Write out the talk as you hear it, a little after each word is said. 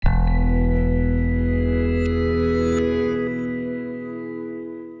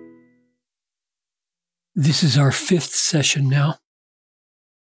This is our fifth session now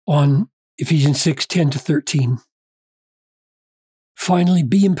on Ephesians 6, 10 to 13. Finally,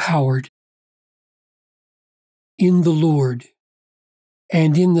 be empowered in the Lord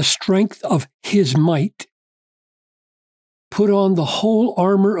and in the strength of His might. Put on the whole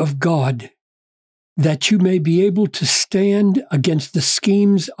armor of God, that you may be able to stand against the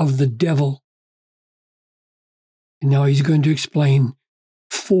schemes of the devil. And now he's going to explain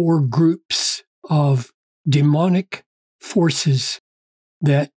 4 groups of demonic forces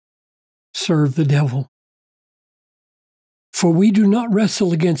that serve the devil. For we do not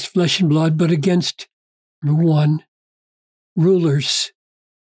wrestle against flesh and blood, but against, number 1, rulers,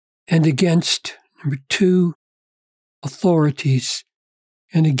 and against, number 2, authorities,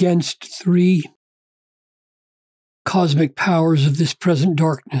 and against 3, cosmic powers of this present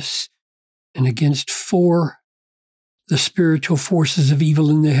darkness, and against 4, the spiritual forces of evil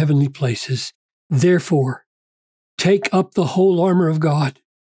in the heavenly places. Therefore, take up the whole armor of God,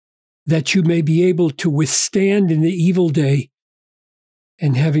 that you may be able to withstand in the evil day,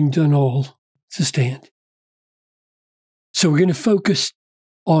 and having done all, to stand. So we're going to focus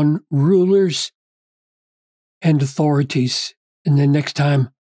on rulers and authorities, and then next time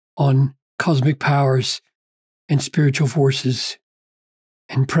on cosmic powers and spiritual forces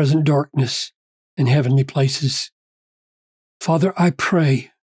and present darkness and heavenly places. Father, I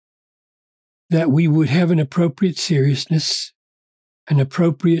pray that we would have an appropriate seriousness, an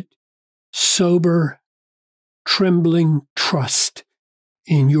appropriate, sober, trembling trust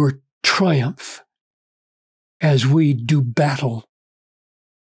in your triumph as we do battle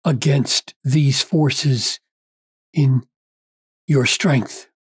against these forces in your strength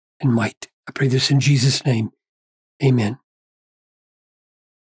and might. I pray this in Jesus' name. Amen.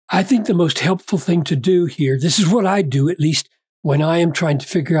 I think the most helpful thing to do here, this is what I do, at least when I am trying to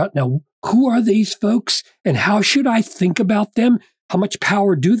figure out now, who are these folks and how should I think about them? How much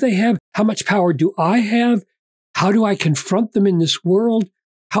power do they have? How much power do I have? How do I confront them in this world?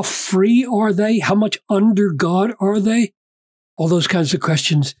 How free are they? How much under God are they? All those kinds of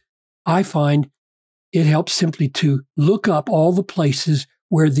questions. I find it helps simply to look up all the places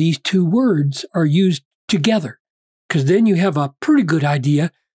where these 2 words are used together, because then you have a pretty good idea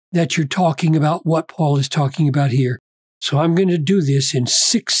that you're talking about what Paul is talking about here. So I'm going to do this in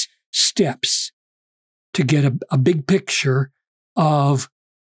 6 steps to get a big picture of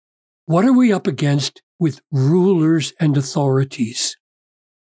what are we up against with rulers and authorities.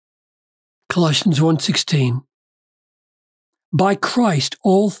 Colossians 1:16. By Christ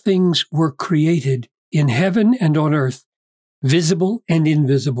all things were created in heaven and on earth, visible and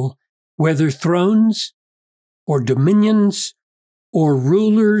invisible, whether thrones or dominions or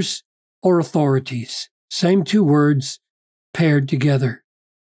rulers or authorities. Same 2 words paired together.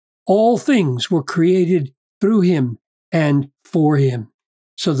 All things were created through him and for him.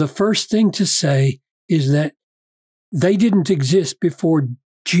 So the first thing to say is that they didn't exist before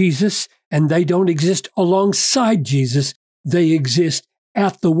Jesus, and they don't exist alongside Jesus. They exist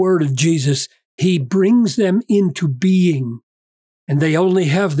at the word of Jesus. He brings them into being, and they only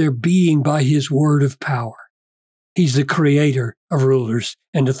have their being by his word of power. He's the creator of rulers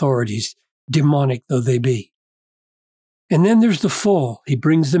and authorities, demonic though they be. And then there's the fall. He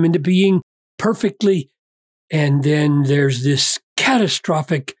brings them into being perfectly. And then there's this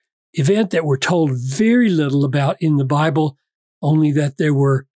catastrophic event that we're told very little about in the Bible, only that there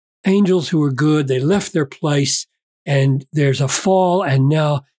were angels who were good. They left their place, and there's a fall, and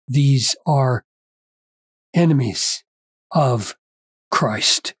now these are enemies of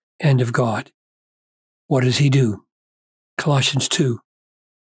Christ and of God. What does he do? Colossians 2.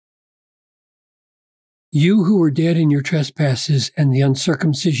 You who were dead in your trespasses and the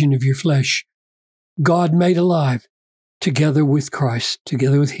uncircumcision of your flesh, God made alive together with Christ,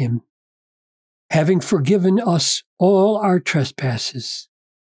 together with him, having forgiven us all our trespasses.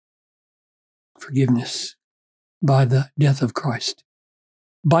 Forgiveness by the death of Christ.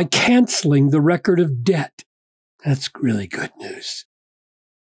 By canceling the record of debt. That's really good news.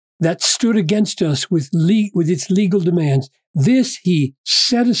 That stood against us with its legal demands. This he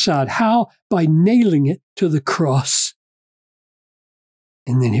set aside. How? By nailing it to the cross.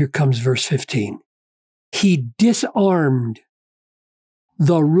 And then here comes verse 15. He disarmed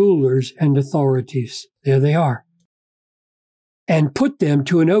the rulers and authorities. There they are. And put them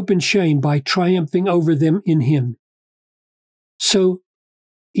to an open shame by triumphing over them in him. So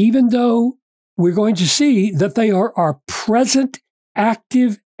even though we're going to see that they are our present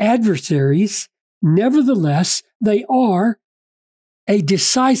active adversaries, nevertheless, they are a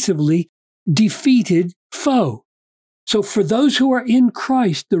decisively defeated foe. So for those who are in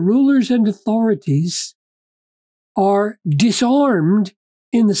Christ, the rulers and authorities are disarmed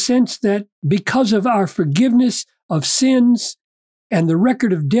in the sense that because of our forgiveness of sins and the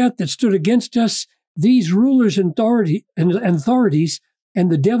record of death that stood against us, these rulers and authorities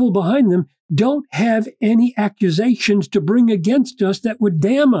and the devil behind them don't have any accusations to bring against us that would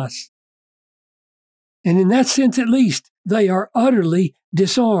damn us. And in that sense, at least, they are utterly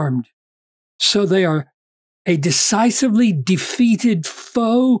disarmed. So they are a decisively defeated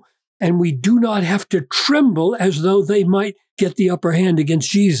foe, and we do not have to tremble as though they might get the upper hand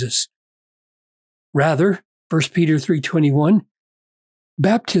against Jesus. Rather, 1 Peter 3:21,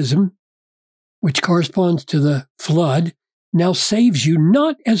 baptism, which corresponds to the flood, now saves you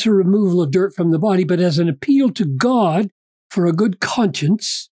not as a removal of dirt from the body, but as an appeal to God for a good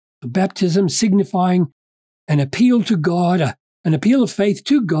conscience. Baptism signifying an appeal to God, an appeal of faith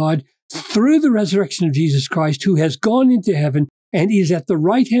to God through the resurrection of Jesus Christ, who has gone into heaven and is at the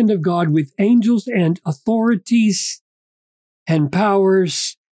right hand of God with angels and authorities and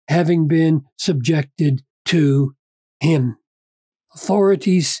powers having been subjected to him.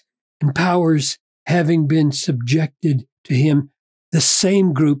 Authorities and powers having been subjected to him, the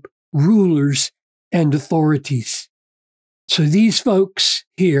same group, rulers and authorities. So these folks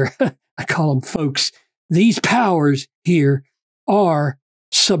here, I call them folks, these powers here are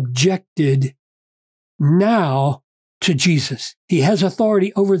subjected now to Jesus. He has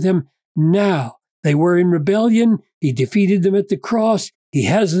authority over them now. They were in rebellion. He defeated them at the cross. He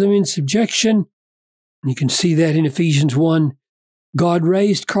has them in subjection. And you can see that in Ephesians 1. God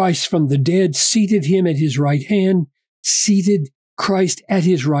raised Christ from the dead, seated him at his right hand, seated Christ at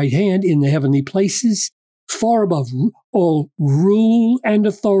his right hand in the heavenly places, far above all rule and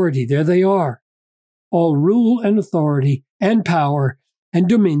authority. There they are. All rule and authority and power and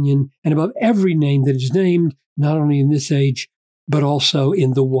dominion, and above every name that is named, not only in this age, but also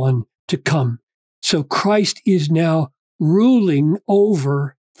in the one to come. So Christ is now ruling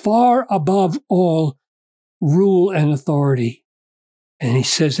over, far above all rule and authority. And he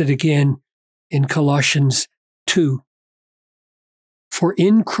says it again in Colossians 2. For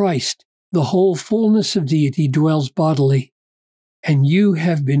in Christ the whole fullness of deity dwells bodily, and you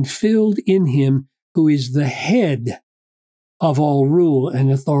have been filled in him who is the head of all rule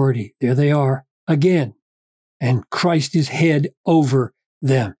and authority. There they are again. And Christ is head over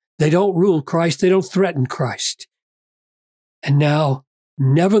them. They don't rule Christ. They don't threaten Christ. And now,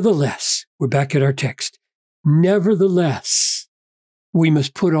 nevertheless, we're back at our text. Nevertheless, we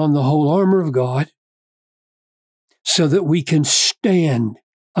must put on the whole armor of God so that we can stand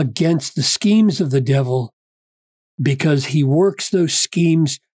against the schemes of the devil, because he works those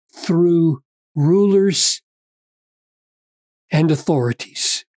schemes through rulers and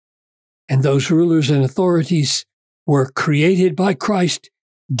authorities. And those rulers and authorities were created by Christ,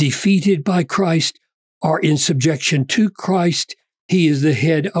 defeated by Christ, are in subjection to Christ. He is the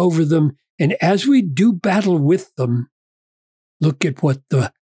head over them. And as we do battle with them, look at what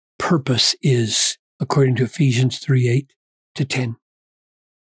the purpose is, according to Ephesians 3:8-10.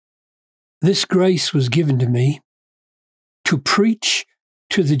 This grace was given to me to preach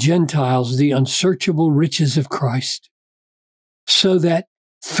to the Gentiles the unsearchable riches of Christ, so that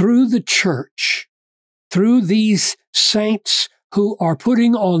through the church, through these saints who are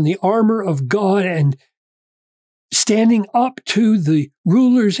putting on the armor of God and standing up to the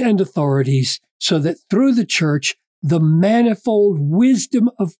rulers and authorities, so that through the church, the manifold wisdom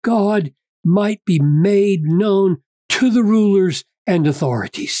of God might be made known to the rulers and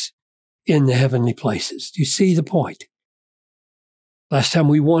authorities in the heavenly places. Do you see the point? Last time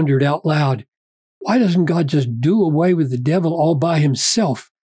we wondered out loud, why doesn't God just do away with the devil all by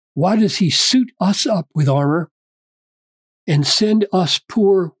himself? Why does he suit us up with armor and send us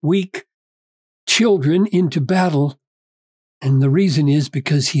poor, weak children into battle? And the reason is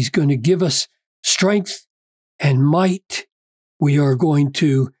because he's going to give us strength and might. We are going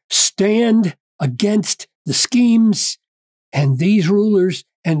to stand against the schemes, and these rulers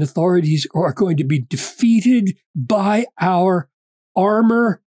and authorities are going to be defeated by our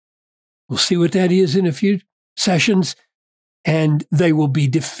armor. We'll see what that is in a few sessions. And they will be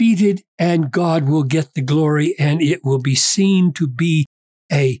defeated, and God will get the glory, and it will be seen to be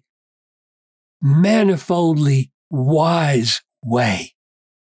a manifoldly wise way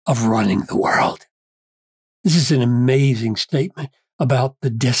of running the world. This is an amazing statement about the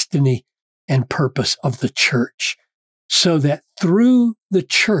destiny and purpose of the church, so that through the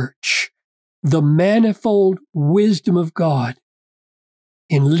church, the manifold wisdom of God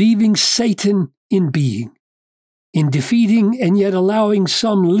in leaving Satan in being, in defeating and yet allowing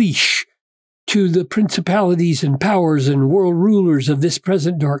some leash to the principalities and powers and world rulers of this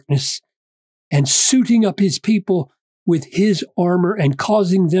present darkness, and suiting up his people with his armor and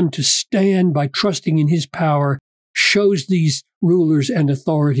causing them to stand by trusting in his power shows these rulers and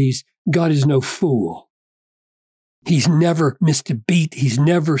authorities God is no fool. He's never missed a beat. He's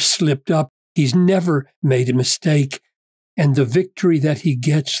never slipped up. He's never made a mistake. And the victory that he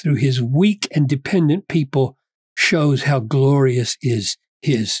gets through his weak and dependent people shows how glorious is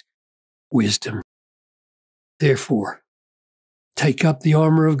his wisdom. Therefore, take up the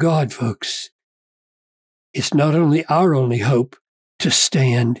armor of God, folks. It's not only our only hope to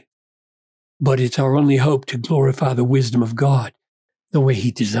stand, but it's our only hope to glorify the wisdom of God the way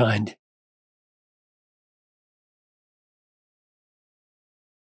he designed